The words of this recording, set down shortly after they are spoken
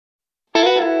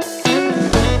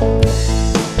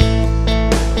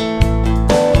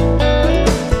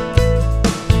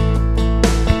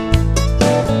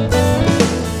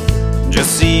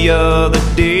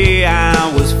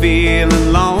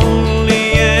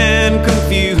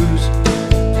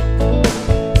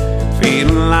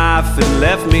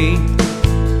left me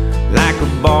like a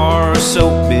bar of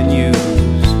soap been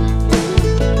used.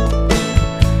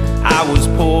 I was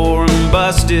poor and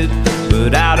busted,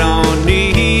 but I don't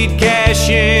need cash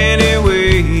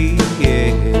anyway.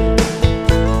 Yeah.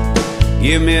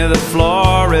 Give me the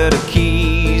Florida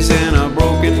Keys and a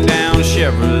broken down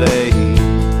Chevrolet,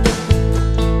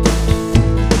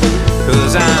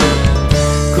 'cause I'm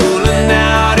cooling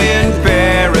out in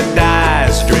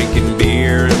paradise, drinking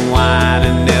beer and wine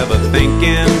and never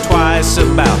thinking twice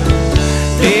about the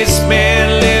days spent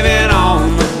living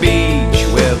on the beach,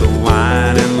 where the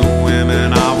wine and the women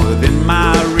are within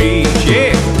my reach.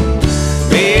 Yeah,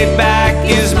 laid back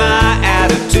is my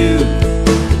attitude.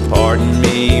 Pardon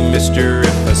me, mister,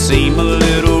 if I seem a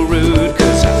little rude,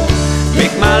 'cause I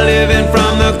make my living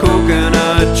from the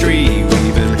coconut tree,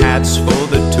 weaving hats for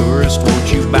the tourist. Won't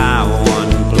you buy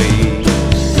one, please?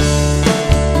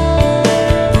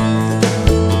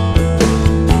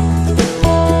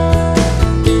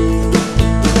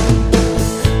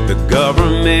 The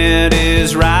government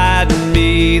is riding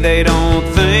me. They don't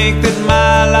think that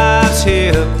my life's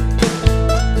hip.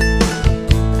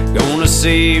 Gonna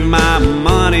save my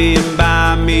money and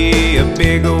buy me a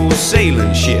big old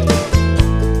sailing ship.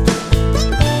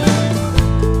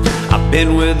 I've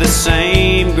been with the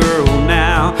same girl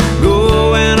now,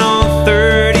 going on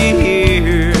 30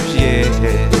 years, yeah.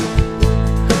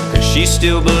 'Cause she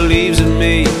still believes in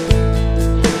me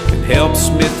and helps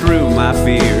me through my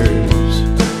fears.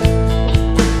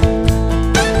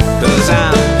 'Cause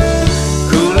I'm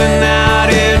cooling out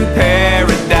in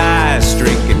paradise,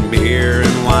 drinking beer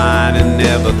and wine and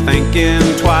never thinking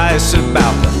twice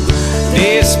about the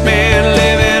days spent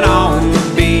living on the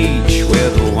beach,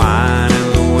 where the wine and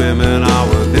the women are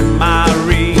within my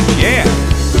reach. Yeah,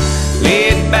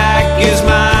 laid back is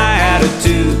my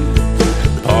attitude.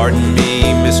 Pardon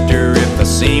me, mister, if I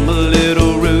seem a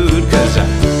little rude, 'cause I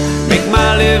make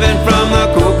my living from the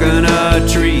coconut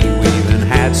tree, weaving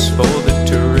hats for the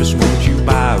tourists. Won't you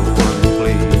buy one,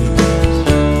 please?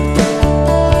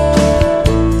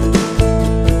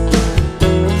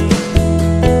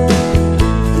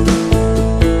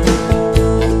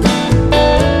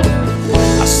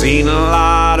 Seen a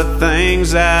lot of things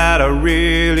that I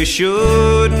really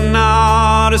shouldn't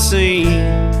ought to seen.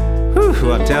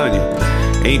 Whew, I'm telling you,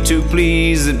 ain't too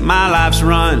pleased that my life's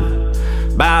run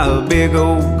by a big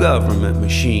old government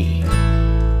machine.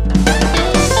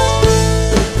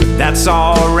 But that's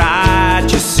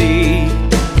alright, you see,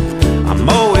 I'm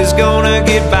always gonna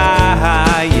get by.